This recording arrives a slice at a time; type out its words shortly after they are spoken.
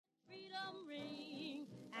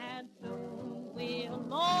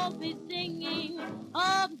I'll be singing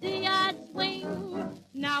of the I swing.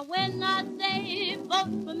 Now when I say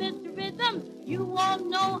vote for Mr. Rhythm, you all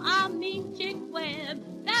know I mean Chick Webb.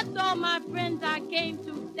 That's all my friends I came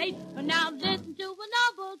to say. But now listen to a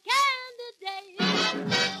noble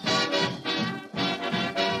candidate.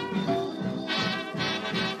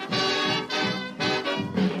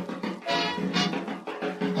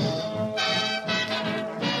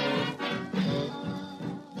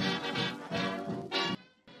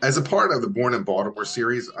 As a part of the Born in Baltimore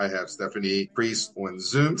series, I have Stephanie Crease on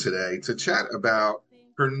Zoom today to chat about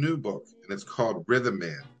her new book, and it's called Rhythm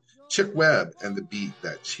Man, Chick Webb and the Beat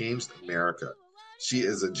That Changed America. She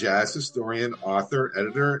is a jazz historian, author,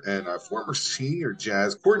 editor, and a former senior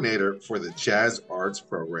jazz coordinator for the Jazz Arts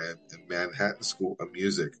program in Manhattan School of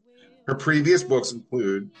Music. Her previous books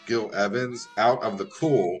include Gil Evans' Out of the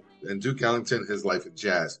Cool and Duke Ellington, His Life in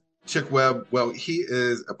Jazz. Chick Webb, well, he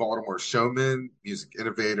is a Baltimore showman, music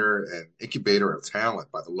innovator, and incubator of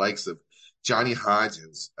talent by the likes of Johnny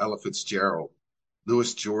Hodges, Ella Fitzgerald,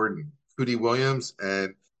 Louis Jordan, Cootie Williams,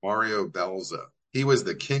 and Mario Belza. He was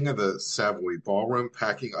the king of the Savoy Ballroom,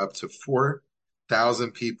 packing up to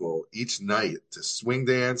 4,000 people each night to swing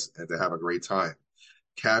dance and to have a great time.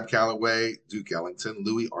 Cab Calloway, Duke Ellington,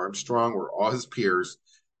 Louis Armstrong were all his peers.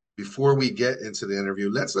 Before we get into the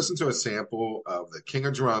interview, let's listen to a sample of the King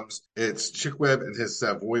of Drums. It's Chick Webb and his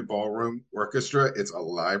Savoy Ballroom Orchestra. It's a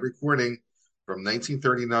live recording from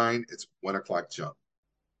 1939. It's 1 O'Clock Jump.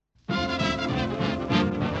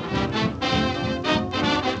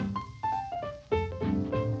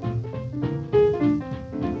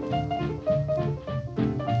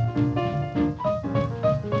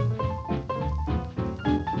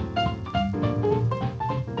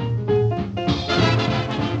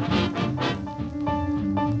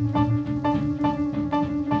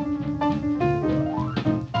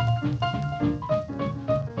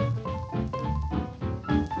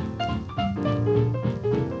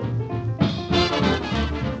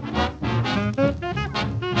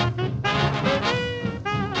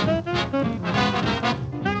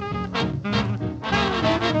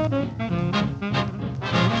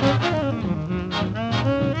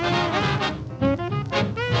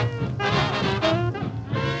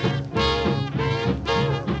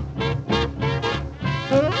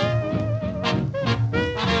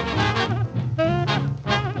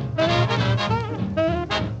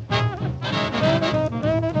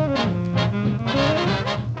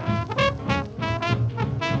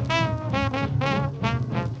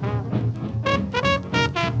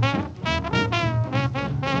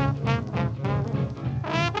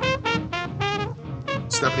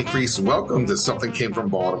 Stephanie Crease, welcome to Something Came from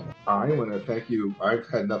Baltimore. I want to thank you. I've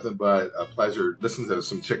had nothing but a pleasure listening to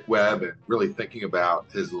some Chick Webb and really thinking about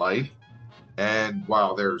his life. And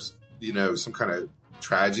while there's, some kind of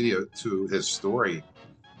tragedy to his story,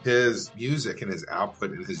 his music and his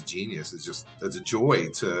output and his genius it's a joy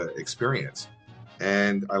to experience.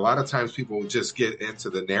 And a lot of times people just get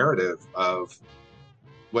into the narrative of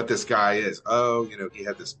what this guy is. Oh, he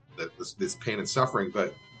had this pain and suffering,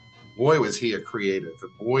 but boy, was he a creative,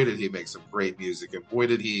 and boy, did he make some great music, and boy,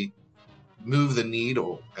 did he move the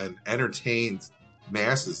needle and entertained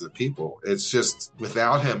masses of people. It's just,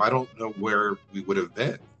 without him, I don't know where we would have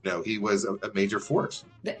been. He was a major force.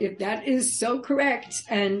 That is so correct.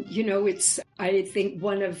 And, it's, I think,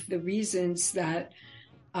 one of the reasons that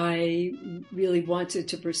I really wanted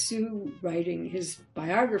to pursue writing his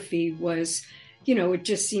biography was, it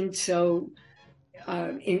just seemed so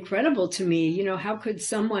incredible to me. How could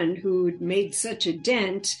someone who made such a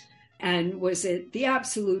dent and was at the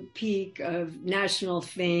absolute peak of national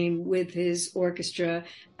fame with his orchestra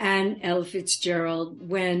and Ella Fitzgerald,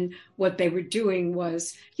 when what they were doing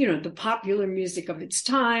was, the popular music of its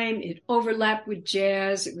time, it overlapped with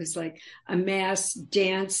jazz. It was like a mass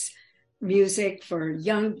dance music for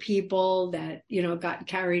young people that, got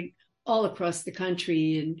carried all across the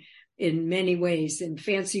country and in many ways, in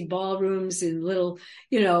fancy ballrooms, in little,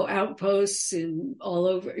 outposts, and all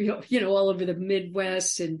over, all over the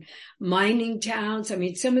Midwest and mining towns. I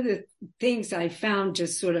mean, some of the things I found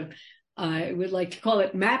just sort of, I would like to call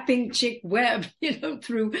it mapping Chick Webb,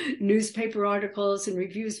 through newspaper articles and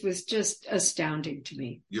reviews was just astounding to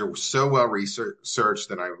me. You're so well researched,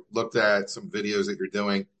 and I looked at some videos that you're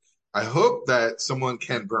doing. I hope that someone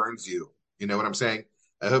Ken Burns you. You know what I'm saying?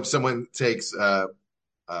 I hope someone takes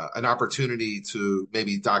an opportunity to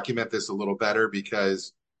maybe document this a little better,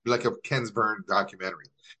 because like a Ken Burns documentary,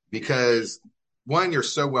 because one, you're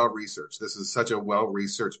so well researched. This is such a well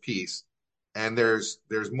researched piece, and there's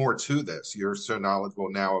more to this. You're so knowledgeable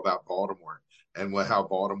now about Baltimore and how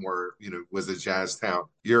Baltimore, was a jazz town.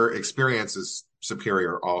 Your experience is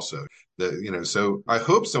superior also. So I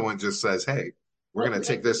hope someone just says, hey, we're Well, going to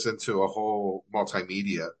take this into a whole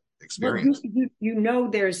multimedia well, experience.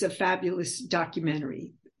 there's a fabulous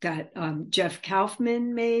documentary that Jeff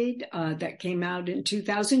Kaufman made that came out in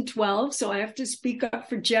 2012. So I have to speak up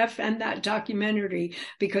for Jeff and that documentary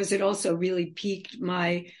because it also really piqued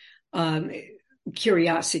my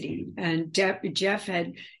curiosity. And Jeff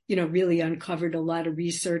had, really uncovered a lot of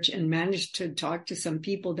research and managed to talk to some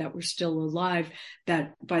people that were still alive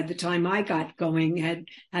that by the time I got going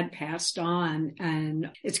had passed on.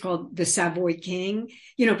 And it's called The Savoy King,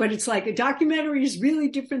 but it's like a documentary is really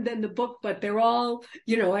different than the book, but they're all,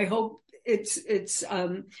 I hope it's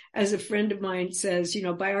as a friend of mine says,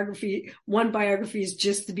 one biography is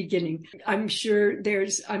just the beginning. I'm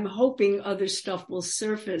hoping other stuff will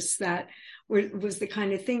surface that was the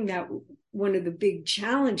kind of thing that one of the big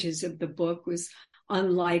challenges of the book was,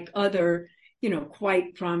 unlike other,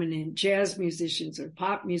 quite prominent jazz musicians or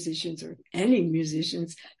pop musicians or any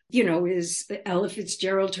musicians, is Ella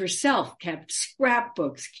Fitzgerald herself kept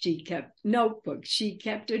scrapbooks, she kept notebooks, she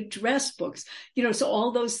kept address books, so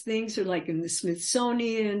all those things are like in the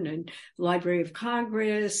Smithsonian and Library of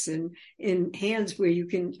Congress and in hands where you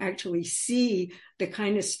can actually see the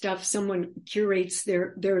kind of stuff someone curates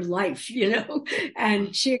their life,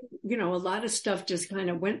 and Chick, a lot of stuff just kind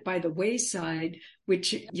of went by the wayside,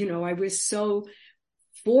 which, I was so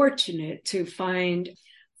fortunate to find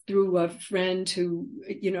through a friend who,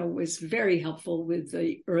 was very helpful with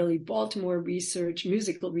the early Baltimore research,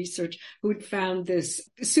 musical research, who'd found this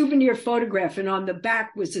souvenir photograph, and on the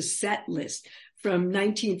back was a set list from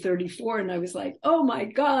 1934. And I was like, oh my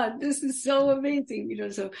God, this is so amazing.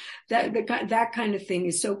 So that kind of thing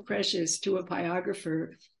is so precious to a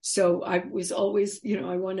biographer. So I was always,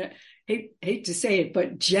 I want to hate to say it,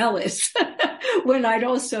 but jealous when I'd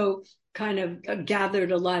also kind of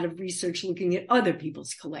gathered a lot of research looking at other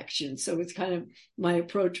people's collections. So it's kind of, my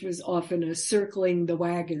approach was often a circling the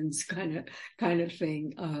wagons kind of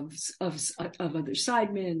thing of other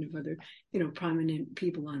sidemen, of other, prominent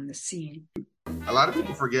people on the scene. A lot of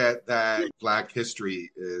people forget that Black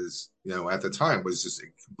history is, at the time was just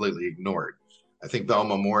completely ignored. I think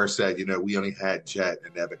Belma Moore said, we only had Jet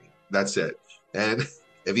and Ebony. That's it. And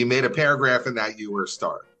if you made a paragraph in that, you were a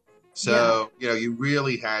star. So, you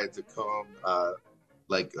really had to comb,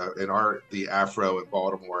 the Afro in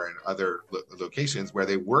Baltimore and other locations where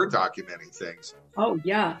they were documenting things. Oh,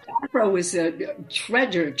 yeah. Afro was a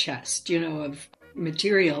treasure chest, of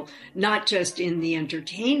material, not just in the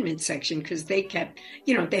entertainment section, because they kept,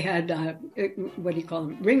 they had, what do you call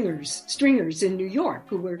them, stringers in New York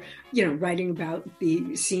who were, writing about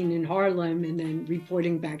the scene in Harlem and then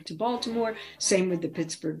reporting back to Baltimore. Same with the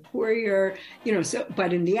Pittsburgh Courier,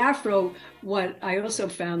 but in the Afro, what I also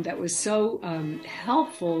found that was so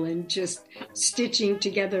helpful in just stitching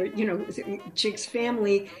together, Chick's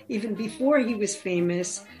family, even before he was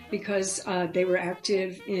famous, because they were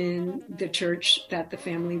active in the church that the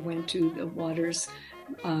family went to, the Waters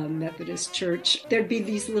Methodist Church. There'd be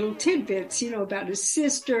these little tidbits, about his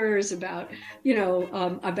sisters, about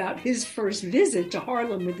his first visit to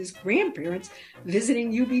Harlem with his grandparents,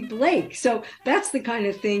 visiting U.B. Blake. So that's the kind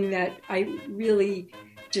of thing that I really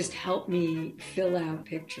just helped me fill out a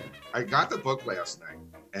picture. I got the book last night.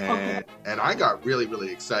 And I got really,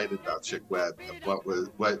 really excited about Chick Webb and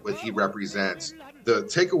what he represents. The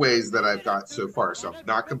takeaways that I've got so far, so I'm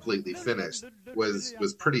not completely finished, was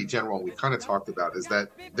pretty general. And we kind of talked about is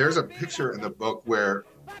that there's a picture in the book where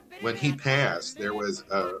when he passed, there was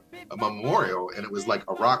a memorial, and it was like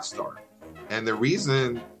a rock star. And the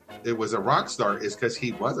reason it was a rock star is because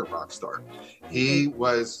he was a rock star. He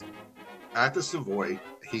was at the Savoy.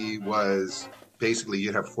 He was basically,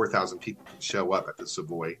 you'd have 4,000 people show up at the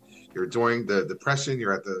Savoy. You're during the Depression,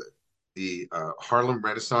 you're at the Harlem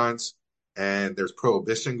Renaissance, and there's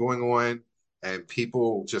Prohibition going on, and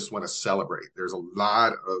people just want to celebrate. There's a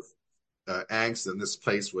lot of angst, and this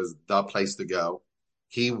place was the place to go.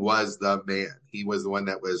 He was the man. He was the one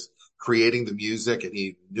that was creating the music, and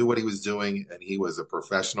he knew what he was doing, and he was a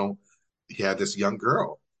professional. He had this young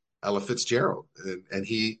girl, Ella Fitzgerald, and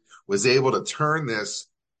he was able to turn this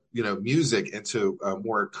music into a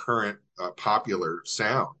more current, popular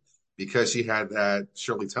sound because she had that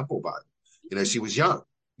Shirley Temple vibe. She was young.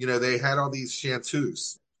 They had all these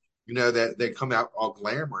chanteuse, that they come out all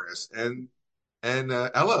glamorous. And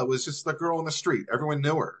Ella was just the girl on the street. Everyone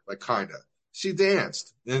knew her, like, kind of. She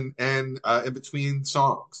danced and in between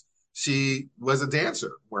songs. She was a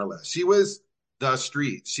dancer, more or less. She was the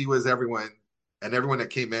street. She was everyone, and everyone that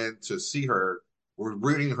came in to see her were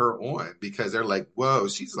rooting her on because they're like, whoa,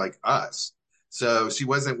 she's like us. So she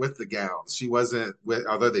wasn't with the gowns. She wasn't with,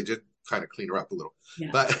 although they did kind of clean her up a little.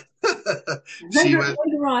 Yeah. But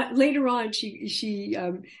later on, she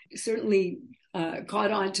certainly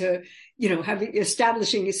caught on to,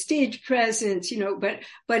 establishing a stage presence,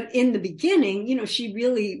 but in the beginning, she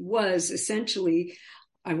really was essentially,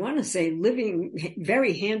 I want to say, living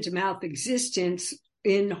very hand-to-mouth existence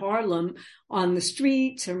in Harlem on the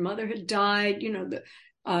streets. Her mother had died,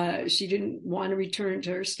 she didn't want to return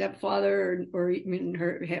to her stepfather or even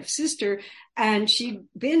her half-sister. And she'd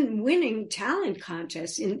been winning talent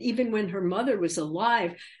contests. And even when her mother was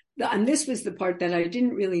alive, and this was the part that I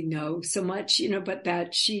didn't really know so much, but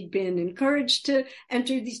that she'd been encouraged to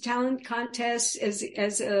enter these talent contests as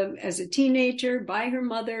a teenager by her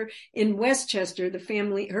mother in Westchester. Her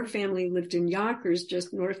family lived in Yonkers,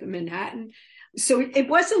 just north of Manhattan. So it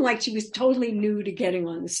wasn't like she was totally new to getting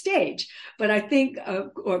on the stage. But I think,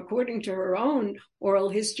 according to her own oral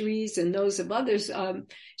histories and those of others,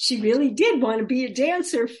 she really did want to be a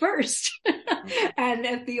dancer first. And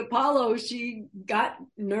at the Apollo, she got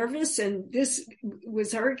nervous, and this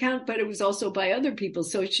was her account, but it was also by other people.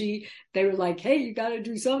 So they were like, hey, you got to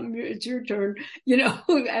do something. It's your turn,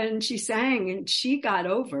 and she sang and she got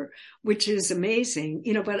over, which is amazing,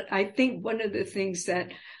 but I think one of the things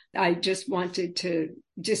that I just wanted to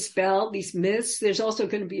dispel these myths. There's also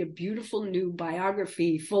going to be a beautiful new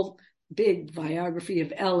biography, big biography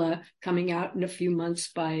of Ella coming out in a few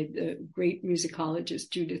months by the great musicologist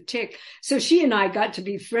Judith Tick. So she and I got to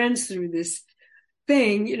be friends through this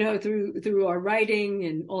thing, through our writing,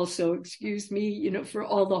 and also, excuse me, for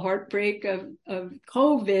all the heartbreak of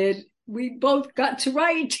COVID. We both got to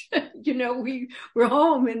write, we were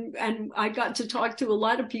home, and I got to talk to a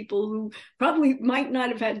lot of people who probably might not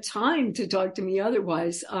have had time to talk to me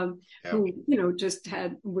otherwise, who,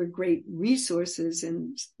 were great resources,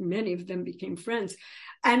 and many of them became friends.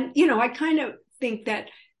 And, I kind of think that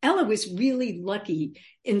Ella was really lucky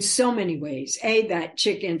in so many ways. That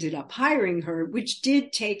Chick ended up hiring her, which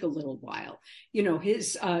did take a little while.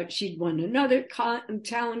 She'd won another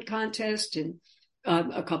talent contest, and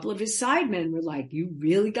a couple of his sidemen were like, you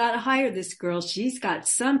really got to hire this girl. She's got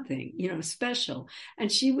something, special.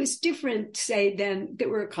 And she was different, say, than there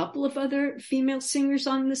were a couple of other female singers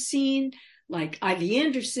on the scene, like Ivy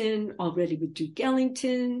Anderson, already with Duke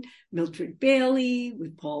Ellington, Mildred Bailey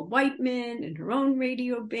with Paul Whiteman and her own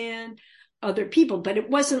radio band, other people. But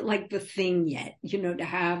it wasn't like the thing yet, to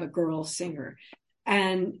have a girl singer.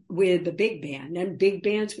 And with the big band, and big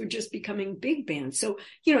bands were just becoming big bands. So,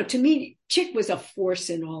 to me, Chick was a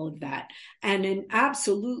force in all of that, and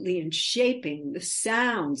absolutely in shaping the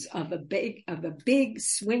sounds of a big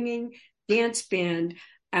swinging dance band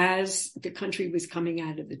as the country was coming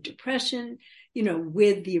out of the Depression,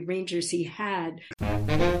 with the arrangers he had.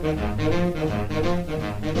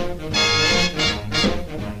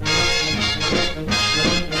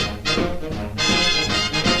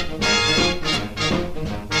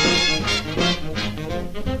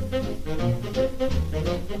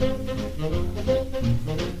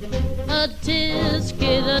 A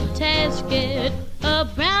tisket, a tasket, a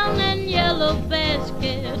brown and yellow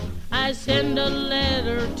basket. I send a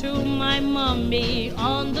letter to my mommy.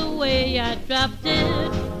 On the way I dropped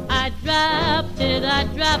it.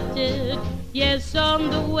 Yes, on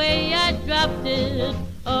the way I dropped it.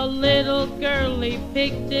 A little girlie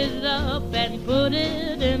picked it up and put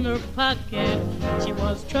it in her pocket. She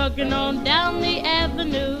was trucking on down the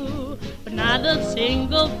avenue, but not a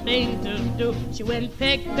single thing to do. She went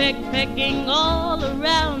pecking all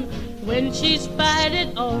around. When she spied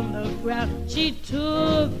it on the ground, she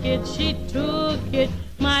took it,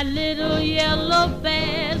 my little yellow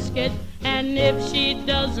basket. And if she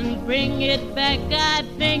doesn't bring it back, I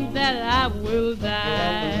think that I will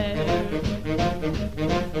die.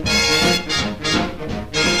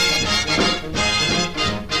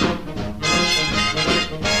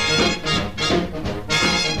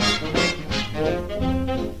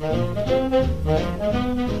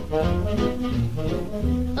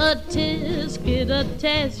 A tisket, a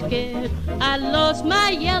tasket, I lost my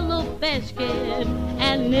yellow basket.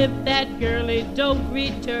 And if that girlie don't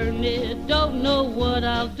return it, don't know what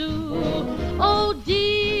I'll do. Oh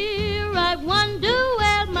dear, I wonder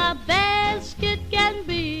where my basket can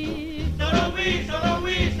be.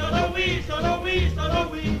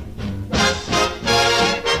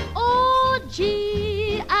 Oh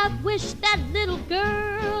gee, I wish that little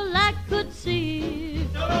girl I could see.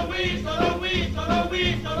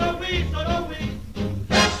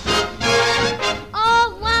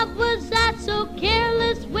 Oh, why was I so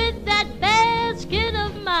careless with that basket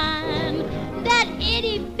of mine? That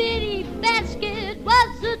itty bitty basket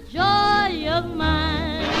was the joy of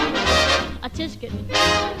mine. A tisket,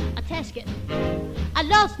 a tasket. I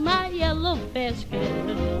lost my yellow basket.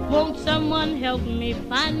 Won't someone help me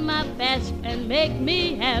find my basket and make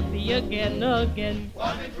me happy again, again?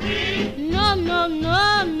 Was it green? No, no,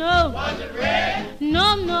 no, no. Was it red?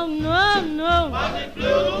 No, no, no, no. Was it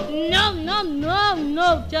blue? No, no, no,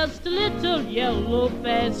 no. Just a little yellow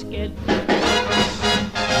basket.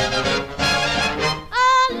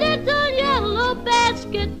 A little yellow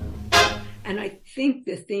basket. And I think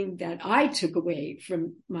the thing that I took away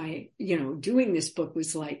from my, doing this book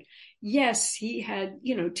was like, yes, he had,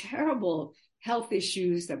 terrible health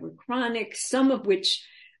issues that were chronic, some of which,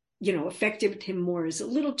 affected him more as a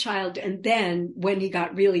little child. And then when he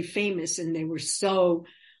got really famous and they were so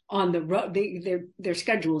on the road, their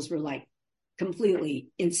schedules were like completely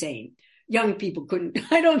insane. Young people couldn't,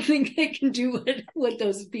 I don't think they can do what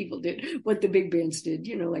those people did, what the big bands did,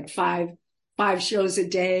 like five shows a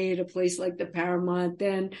day at a place like the Paramount,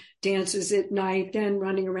 then dances at night, then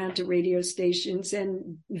running around to radio stations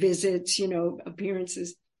and visits,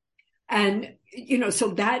 appearances. And, so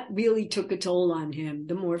that really took a toll on him,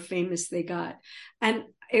 the more famous they got. And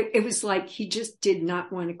it was like, he just did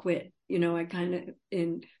not want to quit. I kind of,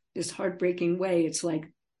 in this heartbreaking way, it's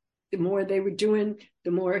like the more they were doing,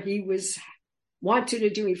 the more he wanted to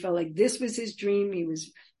do. He felt like this was his dream. He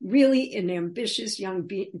was really an ambitious young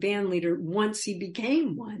band leader once he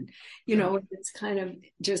became one. It's kind of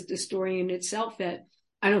just a story in itself that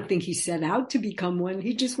I don't think he set out to become one.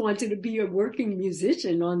 He just wanted to be a working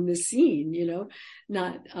musician on the scene,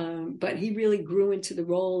 but he really grew into the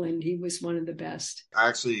role and he was one of the best. I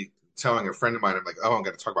actually telling a friend of mine, I'm like, oh, I'm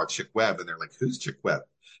going to talk about Chick Webb. And they're like, who's Chick Webb?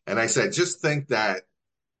 And I said, just think that,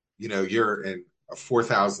 you're in a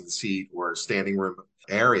 4,000 seat or standing room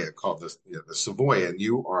area called the Savoy, and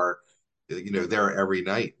you are, there every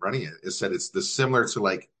night running it. It said it's similar to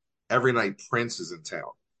like every night Prince is in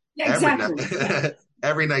town. Yeah, exactly.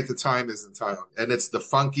 Every night the time is in town, and it's the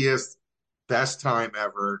funkiest, best time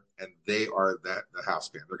ever. And they are the house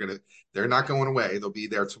band. They're not going away. They'll be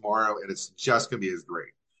there tomorrow, and it's just gonna be as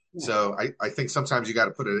great. Yeah. So I think sometimes you got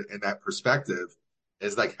to put it in that perspective,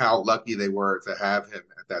 is like how lucky they were to have him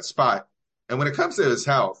at that spot. And when it comes to his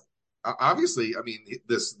health, obviously, I mean,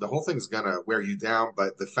 the whole thing's gonna wear you down.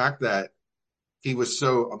 But the fact that he was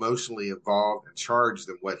so emotionally involved and charged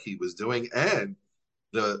in what he was doing, and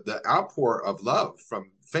the outpour of love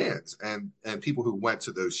from fans and people who went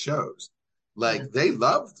to those shows, like they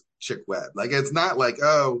loved Chick Webb. Like it's not like,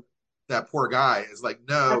 oh, that poor guy. It's like,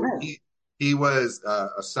 no, he was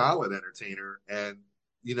a solid entertainer, and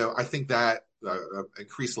I think that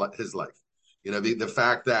increased his life. The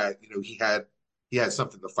fact that he had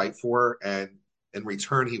something to fight for, and in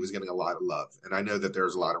return he was getting a lot of love. And I know that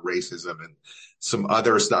there's a lot of racism and some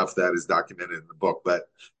other stuff that is documented in the book, but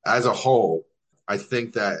as a whole, I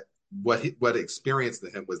think that what experienced to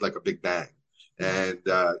him was like a big bang, and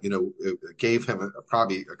it gave him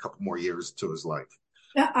probably a couple more years to his life.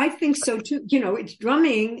 I think so too.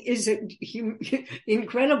 Drumming is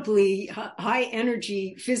incredibly high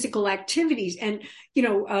energy physical activities. And,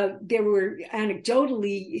 there were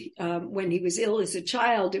anecdotally, when he was ill as a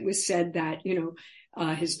child, it was said that,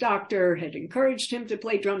 his doctor had encouraged him to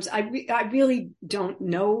play drums. I really don't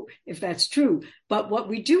know if that's true, but what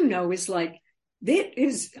we do know is like, it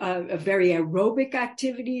is a very aerobic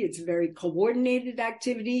activity. It's a very coordinated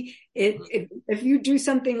activity. If you do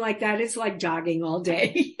something like that, it's like jogging all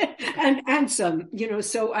day and some,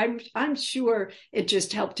 so I'm sure it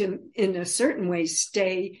just helped him in a certain way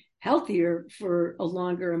stay healthier for a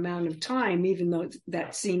longer amount of time, even though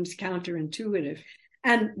that seems counterintuitive.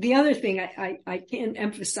 And the other thing I can't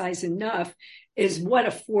emphasize enough is what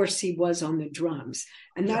a force he was on the drums.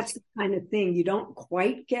 And that's the kind of thing you don't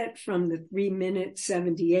quite get from the 3-minute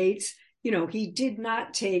 78s. He did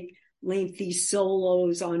not take lengthy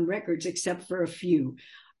solos on records except for a few,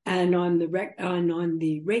 and on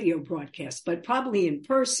the radio broadcast, but probably in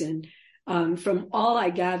person. From all I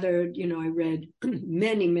gathered, I read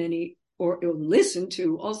many or listened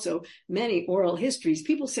to also many oral histories.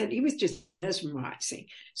 People said he was just mesmerizing.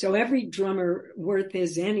 So every drummer worth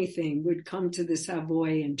his anything would come to the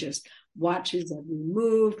Savoy and just watch his every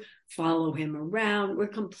move, follow him around. We're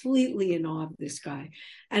completely in awe of this guy.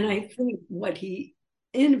 And I think what he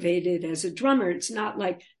innovated as a drummer, it's not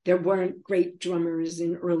like there weren't great drummers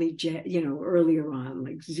in earlier on,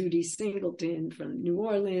 like Zutty Singleton from New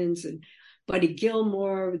Orleans and Buddy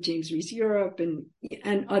Gilmore, James Reese Europe,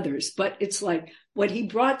 and others. But it's like what he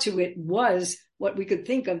brought to it was what we could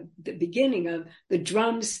think of the beginning of the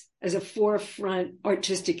drums as a forefront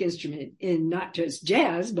artistic instrument in not just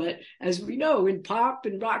jazz, but as we know, in pop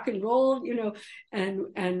and rock and roll,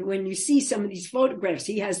 and when you see some of these photographs,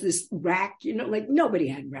 he has this rack, like nobody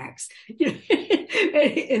had racks, in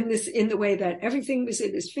the way that everything was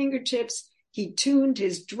at his fingertips. He tuned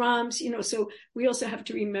his drums, so we also have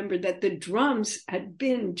to remember that the drums had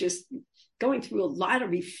been just going through a lot of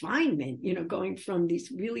refinement, going from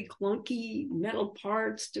these really clunky metal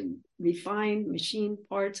parts to refined machine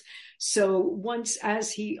parts. So once,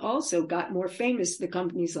 as he also got more famous, the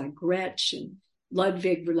companies like Gretsch and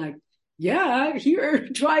Ludwig were like, yeah, here,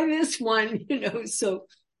 try this one, so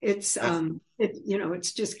it's,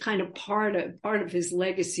 it's just kind of part of his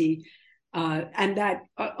legacy. And that,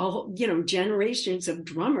 generations of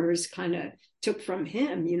drummers kind of took from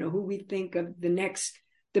him, who we think of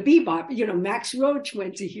the bebop, Max Roach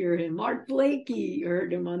went to hear him, Art Blakey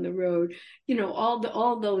heard him on the road,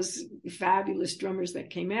 all those fabulous drummers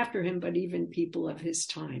that came after him, but even people of his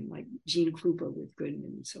time, like Gene Krupa with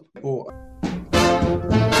Goodman and so forth.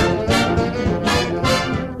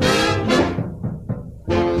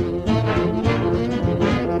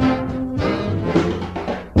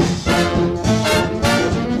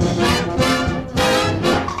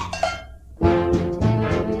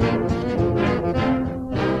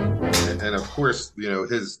 Of course,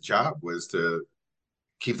 his job was to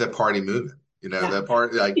keep that party moving. That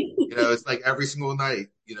part, it's like every single night,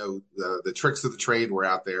 the tricks of the trade were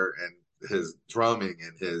out there, and his drumming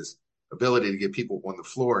and his ability to get people on the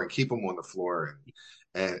floor and keep them on the floor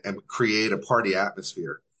and create a party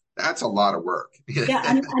atmosphere. That's a lot of work.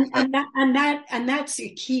 Yeah, and that's a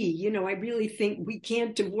key. I really think we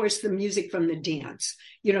can't divorce the music from the dance.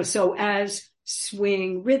 So as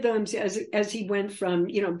swing rhythms, as he went from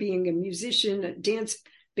being a musician, a dance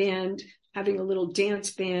band, having a little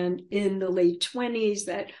dance band in the late 1920s,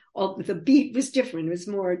 that all the beat was different. It was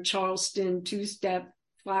more Charleston, two-step,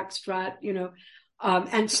 foxtrot,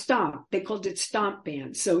 and stomp. They called it stomp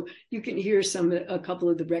band. So you can hear a couple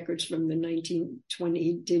of the records from the 1920,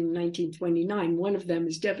 he did in 1929. One of them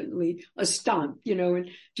is definitely a stomp, and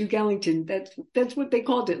Duke Ellington, that's what they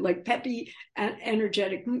called it, like peppy and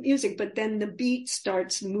energetic music. But then the beat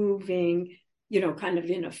starts moving, kind of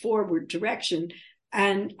in a forward direction.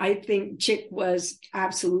 And I think Chick was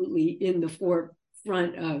absolutely in the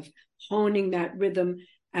forefront of honing that rhythm.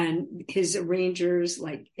 And his arrangers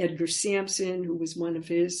like Edgar Sampson, who was one of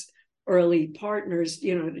his early partners,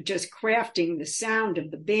 just crafting the sound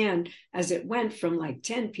of the band as it went from like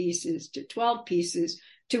 10 pieces to 12 pieces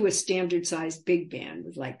to a standard sized big band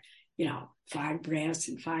with 5 brass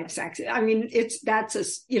and 5 sax. I mean, that's a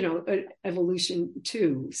evolution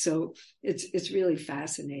too. So it's really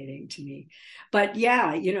fascinating to me. But yeah,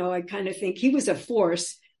 I kind of think he was a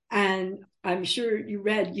force. And I'm sure you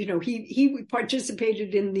read, he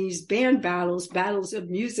participated in these band battles of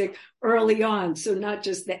music early on. So not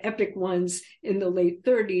just the epic ones in the late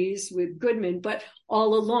 30s with Goodman, but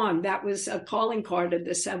all along. That was a calling card of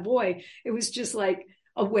the Savoy. It was just like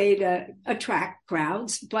a way to attract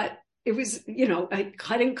crowds, but it was, a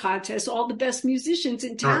cutting contest. All the best musicians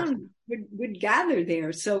in town would gather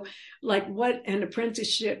there. So like what an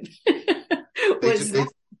apprenticeship was that?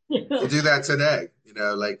 They do that today,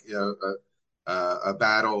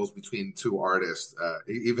 battles between two artists.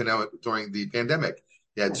 Even though during the pandemic,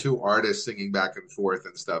 you had two artists singing back and forth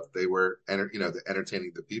and stuff. They were,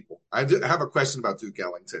 entertaining the people. I have a question about Duke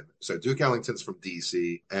Ellington. So Duke Ellington's from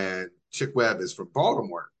D.C. and Chick Webb is from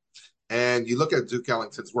Baltimore. And you look at Duke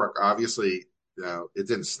Ellington's work, obviously, it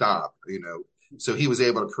didn't stop, So he was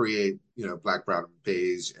able to create, Black, Brown, and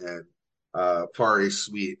Beige and Far East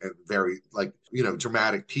Suite and very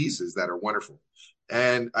dramatic pieces that are wonderful.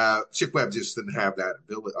 And Chick Webb just didn't have that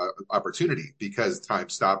opportunity because time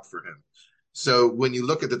stopped for him. So when you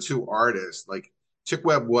look at the two artists, like Chick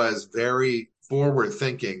Webb was very forward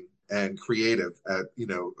thinking and creative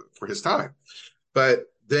for his time,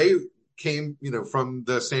 but they came, from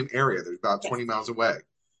the same area. They're about 20 miles away.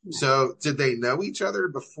 So did they know each other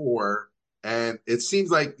before? And it seems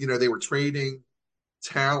like, they were trading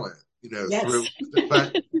talent, through,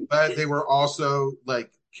 but they were also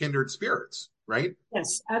like kindred spirits, right?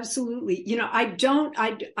 Yes, absolutely. I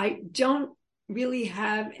don't really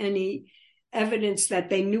have any evidence that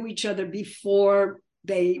they knew each other before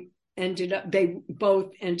they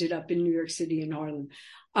both ended up in New York City and Harlem.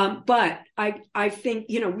 But I think,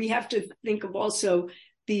 we have to think of also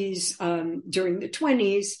these, during the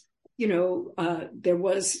 1920s, there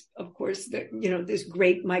was, of course, this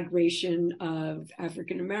great migration of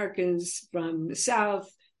African Americans from the South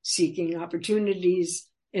seeking opportunities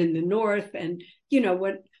in the North, and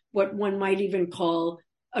what one might even call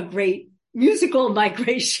a great musical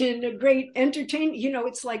migration, a great entertainment.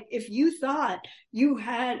 It's like if you thought you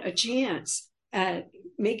had a chance at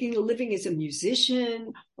making a living as a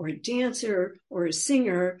musician or a dancer or a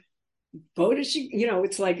singer, go to,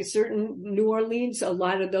 it's like a certain New Orleans, a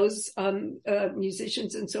lot of those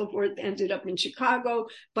musicians and so forth ended up in Chicago,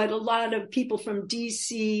 but a lot of people from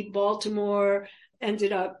DC, Baltimore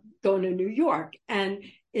ended up going to New York. And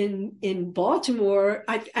in Baltimore,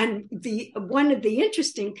 one of the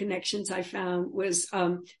interesting connections I found was,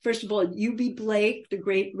 first of all, U.B. Blake, the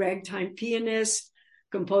great ragtime pianist,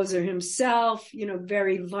 composer himself,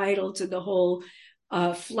 very vital to the whole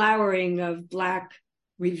flowering of Black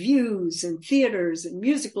revues and theaters and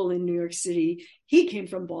musical in New York City. He came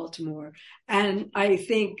from Baltimore. And I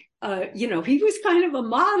think, he was kind of a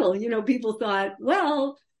model. People thought,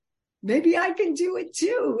 well, maybe I can do it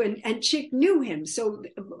too. And Chick knew him. So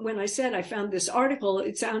when I said I found this article,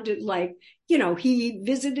 it sounded like, he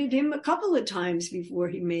visited him a couple of times before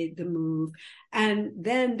he made the move. And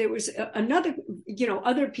then there was another,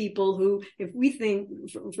 other people who, if we think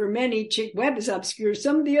for many, Chick Webb is obscure.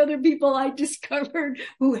 Some of the other people I discovered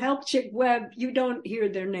who helped Chick Webb, you don't hear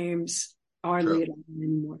their names hardly at all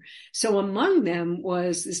anymore. So among them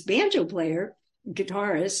was this banjo player,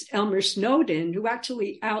 guitarist Elmer Snowden, who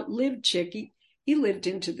actually outlived Chick. He lived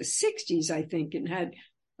into the 60s, I think, and had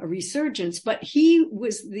a resurgence. But he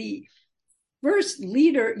was the first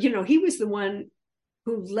leader, he was the one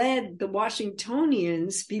who led the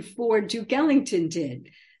Washingtonians before Duke Ellington did.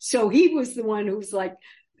 So he was the one who was like,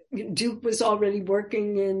 Duke was already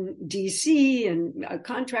working in DC and a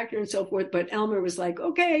contractor and so forth, but Elmer was like,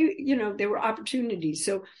 okay, there were opportunities.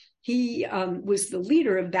 So he was the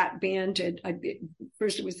leader of that band.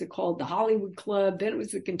 First it was called the Hollywood Club, then it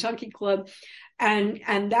was the Kentucky Club. And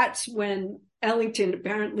that's when Ellington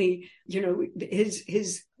apparently,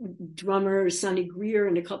 his drummer, Sonny Greer,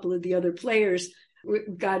 and a couple of the other players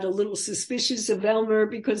got a little suspicious of Elmer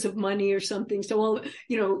because of money or something. So,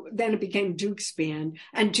 then it became Duke's band,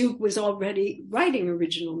 and Duke was already writing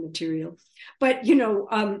original material. But,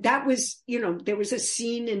 that was, there was a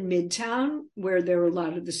scene in Midtown where there were a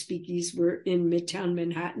lot of the speakeasies were in Midtown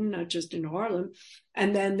Manhattan, not just in Harlem.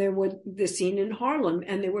 And then there was the scene in Harlem,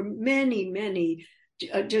 and there were many, many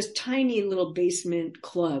just tiny little basement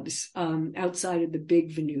clubs outside of the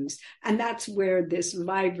big venues. And that's where this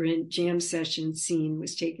vibrant jam session scene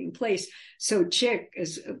was taking place. So Chick,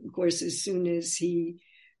 of course, as soon as he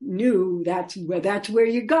knew that's where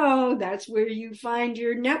you go, that's where you find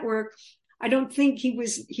your network. I don't think he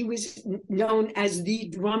was known as the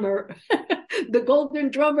drummer, the golden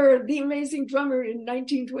drummer, the amazing drummer in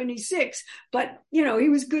 1926, but he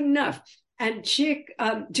was good enough. And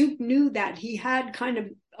Duke knew that he had kind of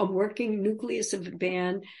a working nucleus of a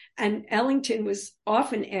band, and Ellington was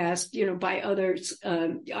often asked, by others,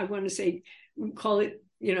 I want to say, call it,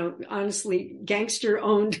 honestly,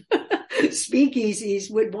 gangster-owned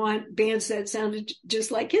speakeasies would want bands that sounded just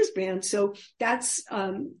like his band. So that's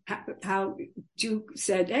how Duke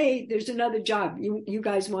said, hey, there's another job. You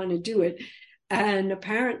guys want to do it. And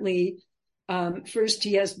apparently, first,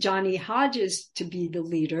 he asked Johnny Hodges to be the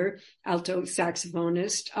leader, alto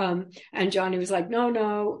saxophonist. And Johnny was like,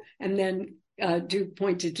 no. And then Duke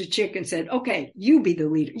pointed to Chick and said, okay, you be the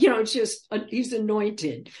leader. It's just, he's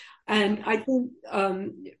anointed. And I think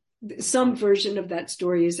some version of that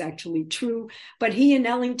story is actually true. But he and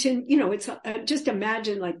Ellington, it's just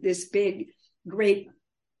imagine like this big, great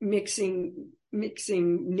mixing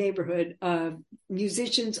neighborhood of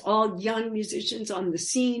musicians, all young musicians on the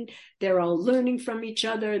scene. They're all learning from each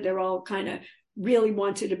other. They're all kind of really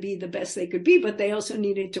wanted to be the best they could be, but they also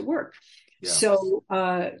needed to work. Yeah. So,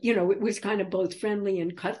 it was kind of both friendly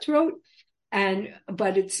and cutthroat.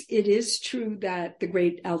 But it is true that the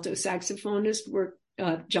great alto saxophonist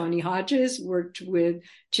Johnny Hodges worked with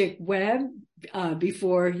Chick Webb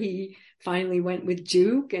before he finally went with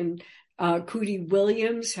Duke, and Cootie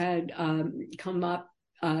Williams had come up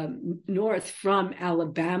north from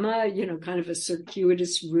Alabama, kind of a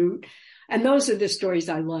circuitous route. And those are the stories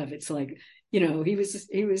I love. It's like, he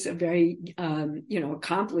was a very,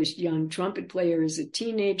 accomplished young trumpet player as a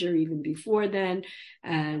teenager, even before then.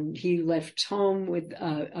 And he left home with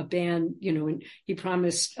a band, and he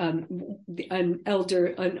promised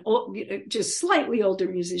just slightly older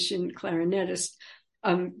musician, clarinetist,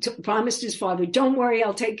 promised his father, don't worry,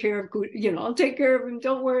 I'll take care of him.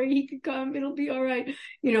 Don't worry, he could come. It'll be all right.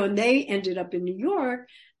 And they ended up in New York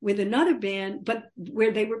with another band, but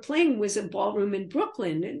where they were playing was a ballroom in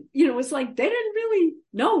Brooklyn. And, it's like, they didn't really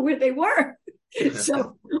know where they were.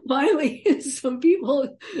 So finally, some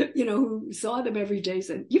people, who saw them every day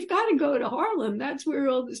said, you've got to go to Harlem. That's where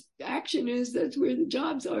all this action is. That's where the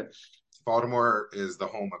jobs are. Baltimore is the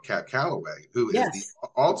home of Cab Calloway, who is the Yes.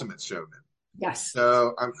 ultimate showman. Yes.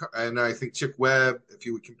 So and I think Chick Webb, if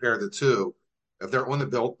you would compare the two, if they're on the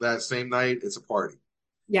bill that same night, it's a party.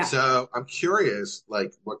 Yeah. So I'm curious,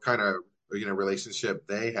 like what kind of relationship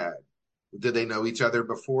they had. Did they know each other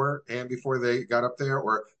before they got up there,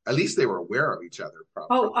 or at least they were aware of each other,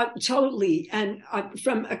 probably? Oh, totally. And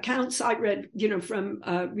from accounts I read, from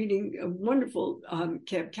reading a wonderful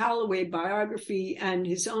Cab Calloway biography and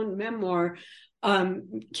his own memoir,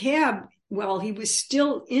 Cab, while he was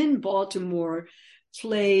still in Baltimore,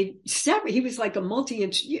 played several. He was like a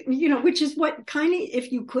which is what kind of,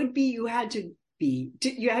 if you could be, you had to be.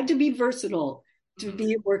 You had to be versatile to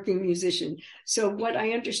be a working musician. So what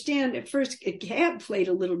I understand, at first, Cab played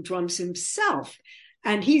a little drums himself.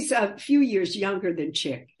 And he's a few years younger than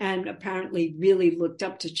Chick, and apparently really looked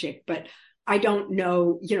up to Chick. But I don't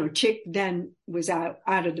know, Chick then was out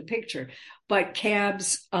of the picture. But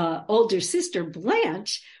Cab's older sister,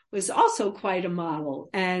 Blanche, was also quite a model.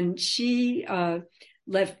 And she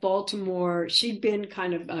left Baltimore. She'd been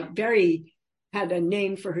kind of had a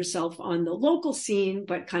name for herself on the local scene,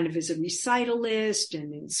 but kind of as a recitalist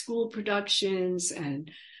and in school productions. And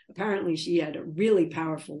apparently she had a really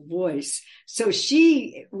powerful voice. So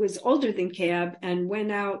she was older than Cab and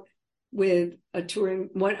went out with a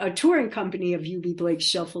touring company of U.B. Blake's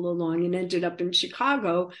Shuffle Along, and ended up in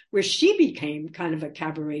Chicago, where she became kind of a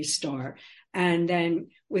cabaret star, and then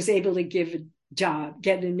was able to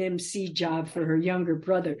get an MC job for her younger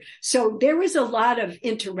brother. So there was a lot of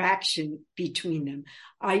interaction between them.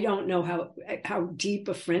 I don't know how deep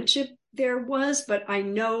a friendship there was, but I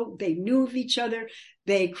know they knew of each other.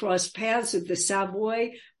 They crossed paths at the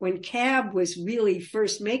Savoy when Cab was really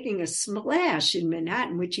first making a splash in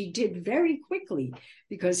Manhattan, which he did very quickly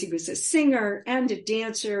because he was a singer and a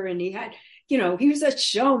dancer, and he had, he was a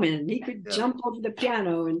showman. He could jump over the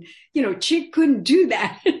piano, and, Chick couldn't do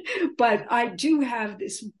that. But I do have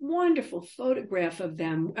this wonderful photograph of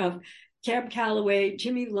them, of Cab Calloway,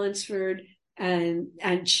 Jimmy Lunsford, and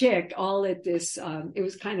Chick, all at this, it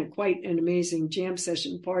was kind of quite an amazing jam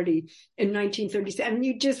session party in 1937. And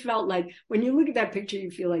you just felt like, when you look at that picture,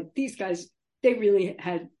 you feel like these guys, they really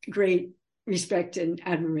had great respect and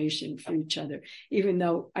admiration for each other, even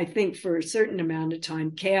though I think for a certain amount of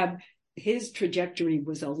time, Cab, his trajectory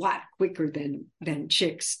was a lot quicker than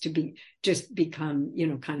Chick's to become,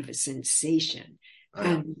 kind of a sensation.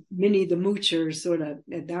 And Minnie the Moocher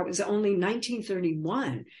that was only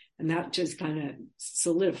 1931. And that just kind of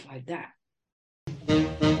solidified that.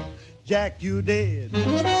 Jack, you dead.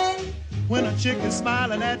 When a chick is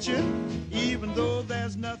smiling at you, even though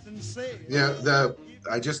there's nothing said. Yeah,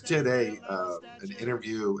 I just did an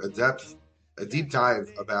interview, a deep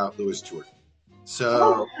dive about Louis Jordan.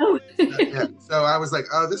 So, so I was like,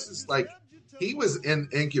 oh, this is like, he was in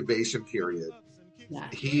incubation period. Yeah.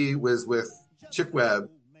 He was with Chick Webb.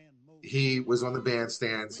 He was on the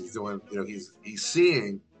bandstands. He's doing, he's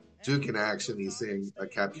seeing Duke in action. He's seeing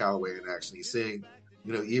Cab Calloway in action. He's seeing,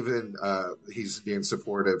 even he's being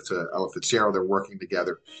supportive to Ella Fitzgerald. They're working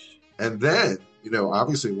together. And then,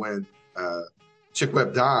 obviously when Chick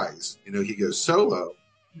Webb dies, he goes solo,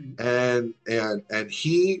 and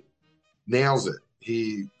he nails it.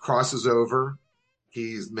 He crosses over.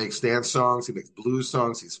 He makes dance songs. He makes blues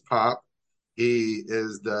songs. He's pop. He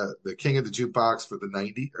is the king of the jukebox for the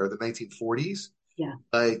 1940s. Yeah.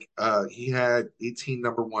 Like he had 18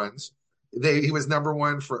 number ones. He was number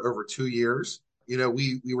one for over 2 years.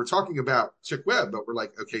 We were talking about Chick Webb, but we're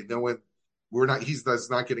like, okay, he's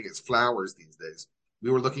not getting his flowers these days.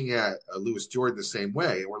 We were looking at Louis Jordan the same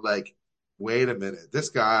way, and we're like, wait a minute, this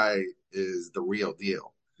guy is the real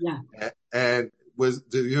deal. Yeah. And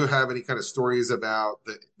do you have any kind of stories about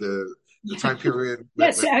the time period?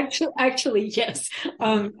 Yes, actually, yes.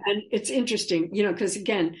 And it's interesting, because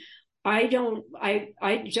again, I don't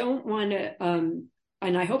want to,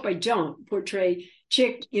 and I hope I don't portray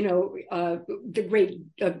Chick, the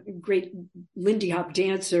great Lindy Hop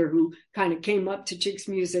dancer who kind of came up to Chick's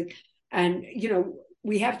music. And,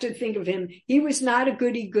 we have to think of him. He was not a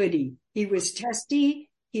goody-goody. He was testy.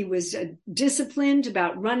 He was disciplined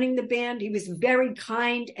about running the band. He was very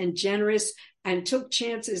kind and generous and took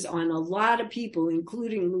chances on a lot of people,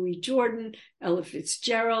 including Louis Jordan, Ella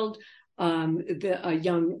Fitzgerald, a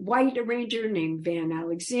young white arranger named Van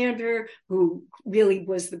Alexander, who really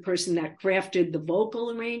was the person that crafted the vocal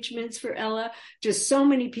arrangements for Ella. Just so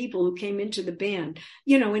many people who came into the band,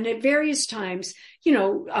 and at various times,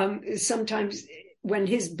 sometimes when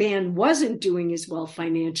his band wasn't doing as well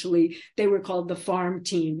financially, they were called the farm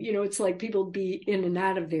team. It's like people be in and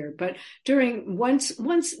out of there. But once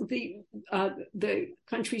the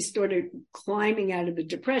country started climbing out of the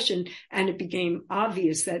Depression, and it became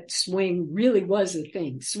obvious that swing really was a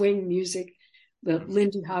thing, swing music, the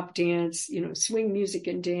Lindy Hop dance, swing music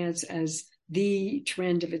and dance as the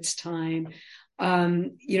trend of its time.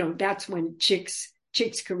 That's when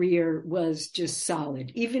Chick's career was just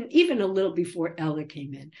solid, even a little before Ella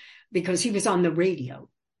came in, because he was on the radio.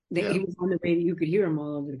 He was on the radio. You could hear him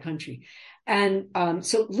all over the country. And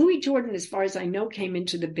so Louis Jordan, as far as I know, came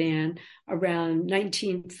into the band around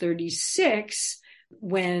 1936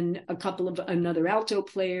 when another alto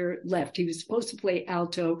player left. He was supposed to play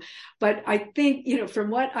alto, but I think, from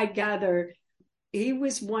what I gather, he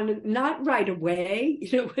was not right away,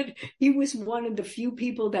 but he was one of the few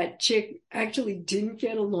people that Chick actually didn't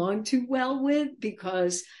get along too well with,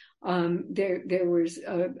 because there was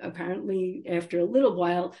apparently, after a little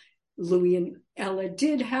while, Louis and Ella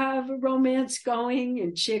did have a romance going,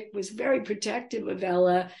 and Chick was very protective of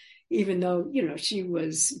Ella, even though,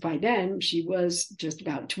 by then she was just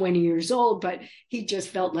about 20 years old, but he just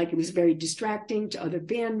felt like it was very distracting to other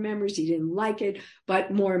band members. He didn't like it.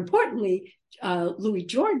 But more importantly, Louis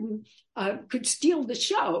Jordan could steal the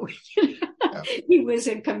show. He was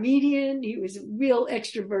a comedian. He was a real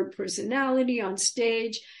extrovert personality on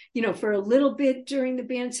stage. For a little bit during the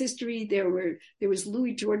band's history, there was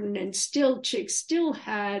Louis Jordan, and Chick still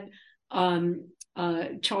had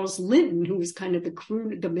Charles Linton, who was kind of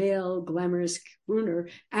the male glamorous crooner,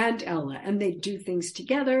 and Ella, and they do things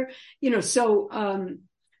together. So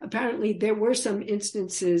apparently there were some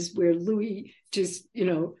instances where Louis just,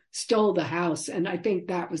 stole the house. And I think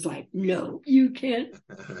that was like, no, you can't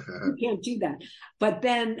do that. But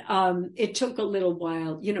then it took a little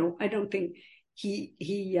while, I don't think Chick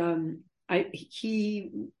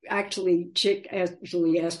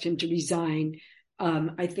actually asked him to resign.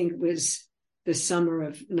 I think it was the summer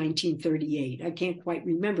of 1938. I can't quite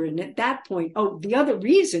remember. And at that point, the other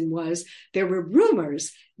reason was there were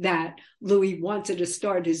rumors that Louis wanted to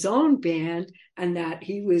start his own band, and that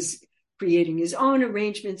he was creating his own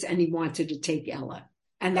arrangements, and he wanted to take Ella.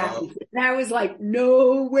 And that was like,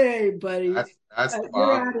 no way, buddy. That's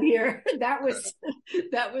you're out of here. That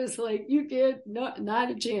was like, you get not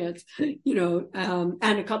a chance,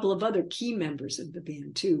 and a couple of other key members of the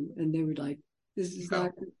band too. And they were like, this is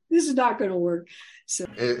not going to work. So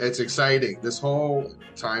it's exciting. This whole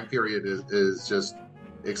time period is just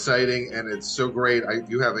exciting, and it's so great.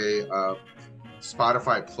 You have a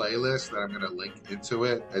Spotify playlist that I'm going to link into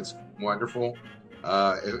it. It's wonderful.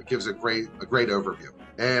 It gives a great overview,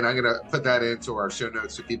 and I'm going to put that into our show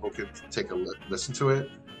notes so people can take a listen to it.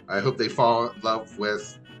 I hope they fall in love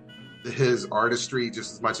with his artistry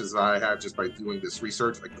just as much as I have, just by doing this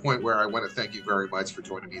research. A point where I want to thank you very much for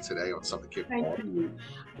joining me today on Something Came from Baltimore. Thank you.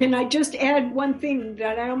 Can I just add one thing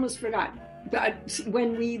that I almost forgot? But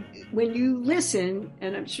when you listen,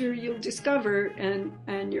 and I'm sure you'll discover,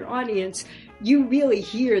 and your audience, you really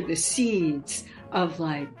hear the seeds of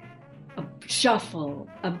like a shuffle,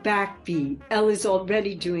 a backbeat. Ella's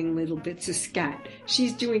already doing little bits of scat.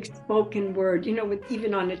 She's doing spoken word, with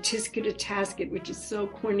even on a tisket a tasket, which is so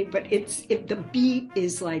corny, but if the beat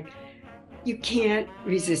is like, you can't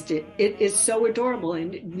resist it. It is so adorable,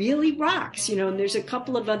 and it really rocks, and there's a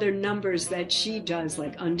couple of other numbers that she does,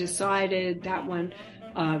 like Undecided, that one,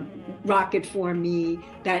 Rocket for Me,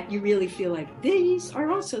 that you really feel like these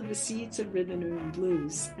are also the seeds of rhythm and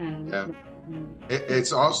blues. And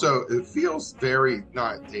it feels very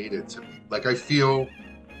not dated to me. Like, I feel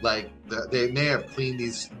like they may have cleaned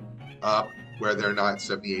these up where they're not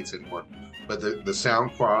 78s anymore, but the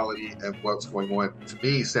sound quality and what's going on to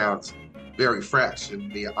me sounds very fresh,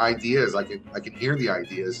 and the ideas, I can hear the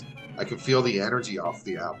ideas, I can feel the energy off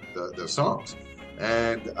the album, the songs,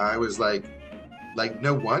 and I was like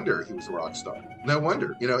no wonder he was a rock star. No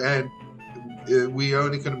wonder, and we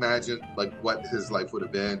only can imagine like what his life would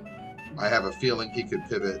have been. I have a feeling he could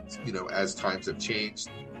pivot, as times have changed,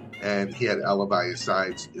 and he had Ella by his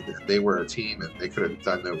side. They were a team, and they could have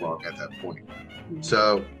done no wrong at that point.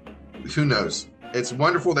 So who knows? It's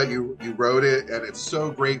wonderful that you wrote it, and it's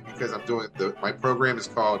so great because I'm doing my program is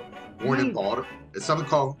called Born in Baltimore. It's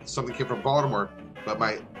Something Came from Baltimore, but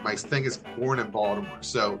my thing is Born in Baltimore.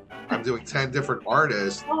 So I'm doing 10 different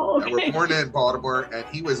artists that were born in Baltimore, and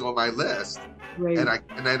he was on my list. Great.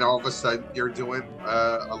 And then all of a sudden you're doing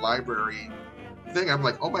a library thing. I'm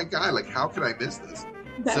like, oh my God, like how could I miss this?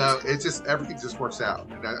 So everything just works out,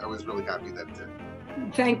 and I was really happy that it did.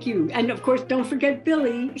 Thank you, and of course, don't forget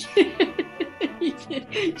Billy.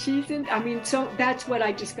 She's in, I mean, so that's what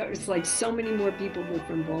I discovered. It's like so many more people were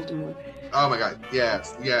from Baltimore. Oh my God.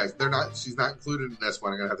 Yes. She's not included in this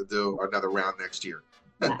one. I'm going to have to do another round next year.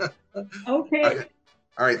 Okay. Okay.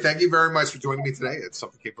 All right. Thank you very much for joining me today. It's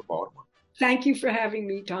Something Came from Baltimore. Thank you for having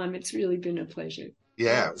me, Tom. It's really been a pleasure.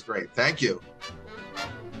 Yeah, it was great. Thank you.